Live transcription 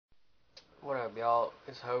What up, y'all?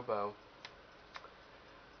 It's Hobo.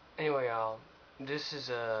 Anyway, y'all, this is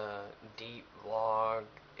a deep vlog.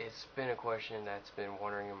 It's been a question that's been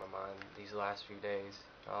wandering in my mind these last few days.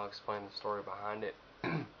 I'll explain the story behind it.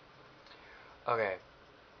 Okay,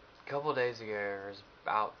 a couple days ago, it was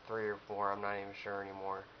about 3 or 4, I'm not even sure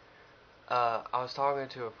anymore. I was talking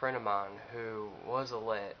to a friend of mine who was a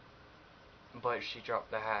lit, but she dropped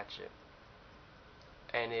the hatchet.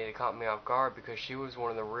 And it caught me off guard because she was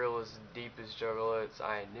one of the realest, deepest juggalettes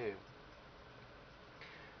I knew.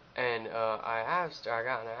 And I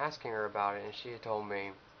got into asking her about it, and she had told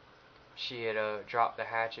me she had dropped the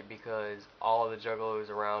hatchet because all the juggalos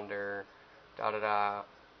around her, da da da,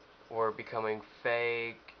 were becoming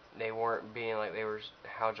fake. They weren't being like they were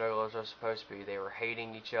how juggalos are supposed to be. They were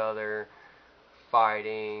hating each other,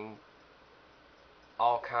 fighting,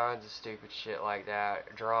 all kinds of stupid shit like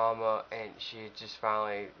that, drama. And she just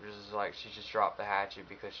finally was like she just dropped the hatchet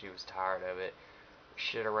because she was tired of it.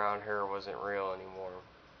 Shit around her wasn't real anymore.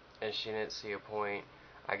 And she didn't see a point,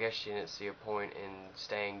 I guess she didn't see a point in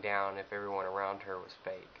staying down if everyone around her was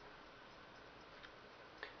fake.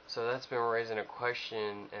 So that's been raising a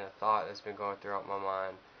question and a thought that's been going throughout my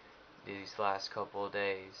mind these last couple of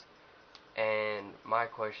days. And my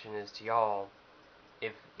question is to y'all,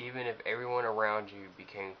 even if everyone around you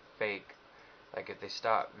became fake, like if they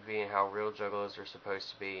stopped being how real juggalos are supposed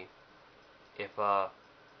to be, if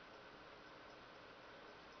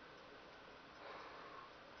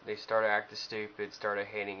they started acting stupid, started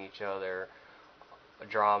hating each other,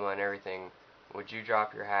 drama and everything, would you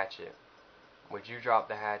drop your hatchet? Would you drop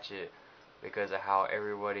the hatchet because of how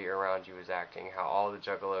everybody around you is acting, how all the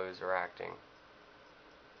juggalos are acting?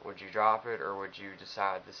 Would you drop it, or would you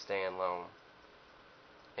decide to stand alone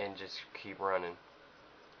and just keep running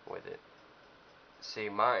with it? See,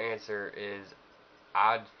 my answer is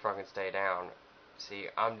I'd fucking stay down. See,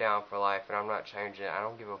 I'm down for life and I'm not changing it. I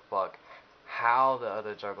don't give a fuck how the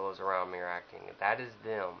other juggalos around me are acting. That is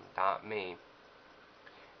them, not me.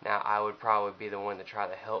 Now, I would probably be the one to try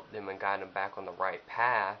to help them and guide them back on the right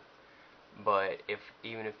path, but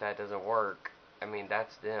even if that doesn't work, I mean,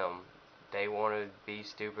 that's them. They want to be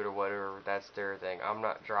stupid or whatever, that's their thing. I'm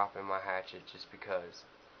not dropping my hatchet just because.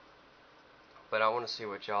 But I want to see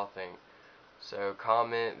what y'all think. So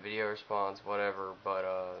comment, video response, whatever, but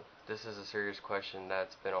this is a serious question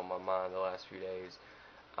that's been on my mind the last few days.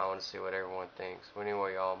 I want to see what everyone thinks. But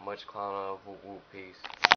anyway, y'all, much clown love, whoop whoop, peace.